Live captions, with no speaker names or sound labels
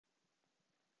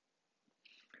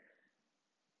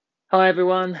Hi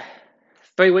everyone.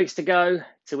 3 weeks to go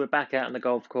till we're back out on the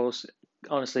golf course.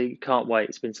 Honestly, can't wait.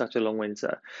 It's been such a long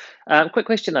winter. Quick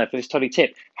question though for this Toddy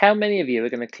tip. How many of you are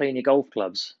going to clean your golf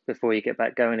clubs before you get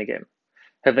back going again?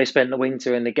 Have they spent the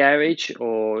winter in the garage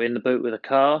or in the boot with a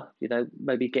car?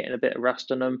 Maybe getting a bit of rust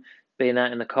on them, being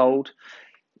out in the cold.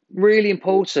 Really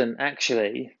important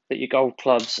actually that your golf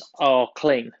clubs are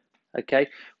clean. Okay.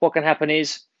 What can happen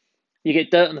is you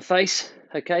get dirt on the face,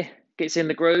 okay, gets in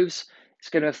the grooves. It's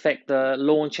going to affect the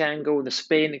launch angle, the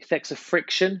spin, it affects the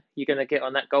friction you're going to get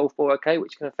on that golf ball, okay,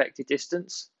 which can affect your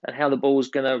distance and how the ball's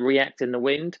going to react in the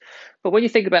wind. But when you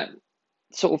think about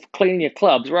sort of cleaning your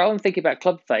clubs, rather than thinking about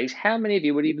club face, how many of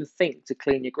you would even think to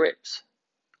clean your grips?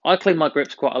 I clean my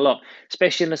grips quite a lot,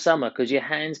 especially in the summer, because your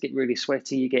hands get really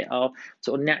sweaty. You get our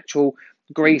sort of natural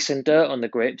grease and dirt on the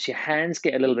grips. Your hands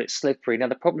get a little bit slippery. Now,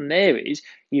 the problem there is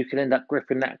you can end up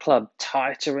gripping that club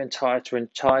tighter and tighter and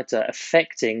tighter,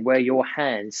 affecting where your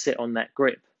hands sit on that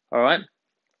grip. All right.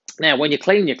 Now, when you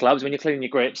clean your clubs, when you clean your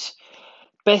grips,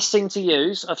 best thing to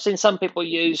use, I've seen some people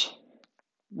use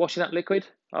washing up liquid.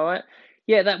 All right.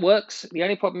 Yeah, that works. The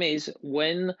only problem is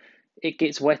when it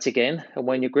gets wet again and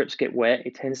when your grips get wet,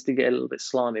 it tends to get a little bit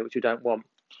slimy, which you don't want.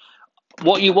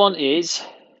 What you want is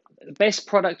the best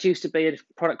product used to be a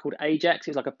product called Ajax.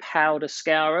 It's like a powder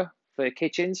scourer for your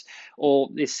kitchens, or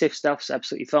this Sif stuff's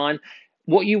absolutely fine.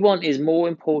 What you want is more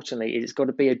importantly, is it's got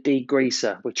to be a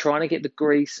degreaser. We're trying to get the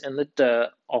grease and the dirt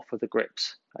off of the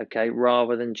grips, okay,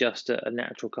 rather than just a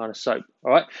natural kind of soap. All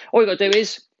right. All you got to do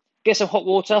is get some hot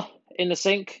water in the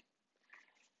sink,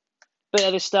 bit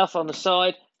of this stuff on the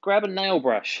side, grab a nail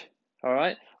brush. All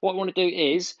right. What we want to do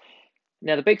is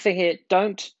now the big thing here,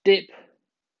 don't dip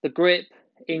the grip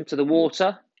into the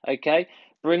water, okay?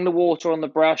 Bring the water on the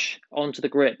brush onto the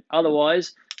grip.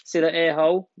 Otherwise, see that air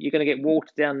hole? You're going to get water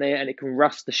down there and it can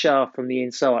rust the shaft from the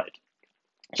inside.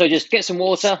 So just get some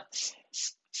water,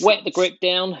 wet the grip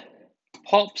down,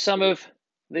 pop some of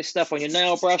this stuff on your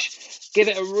nail brush, give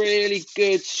it a really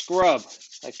good scrub,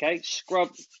 okay?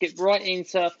 Scrub, get right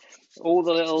into all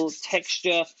the little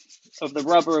texture of the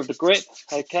rubber of the grip,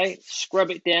 okay?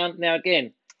 Scrub it down. Now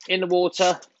again, in the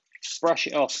water, brush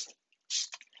it off.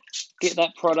 Get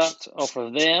that product off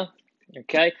of there,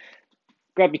 okay?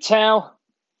 Grab your towel,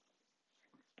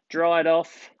 dry it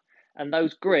off, and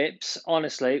those grips,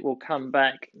 honestly, will come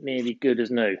back nearly good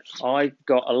as new. I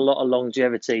got a lot of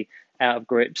longevity out of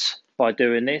grips by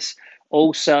doing this.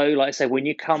 Also, like I said, when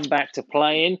you come back to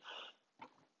playing,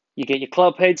 you get your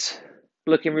club heads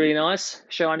looking really nice,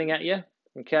 shining at you,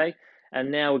 okay? And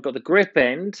now we've got the grip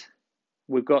end,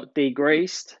 we've got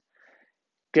degreased,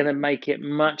 going to make it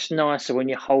much nicer when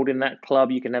you're holding that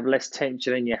club. You can have less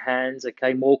tension in your hands,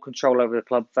 okay, more control over the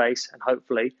club face, and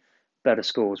hopefully better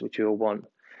scores, which you all want.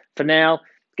 For now,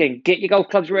 again, get your golf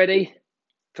clubs ready.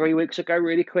 3 weeks ago,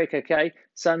 really quick, okay?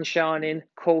 Sun shining,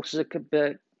 courses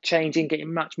are changing,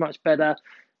 getting much, much better.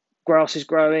 Grass is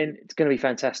growing. It's going to be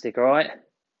fantastic, all right?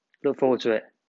 Look forward to it.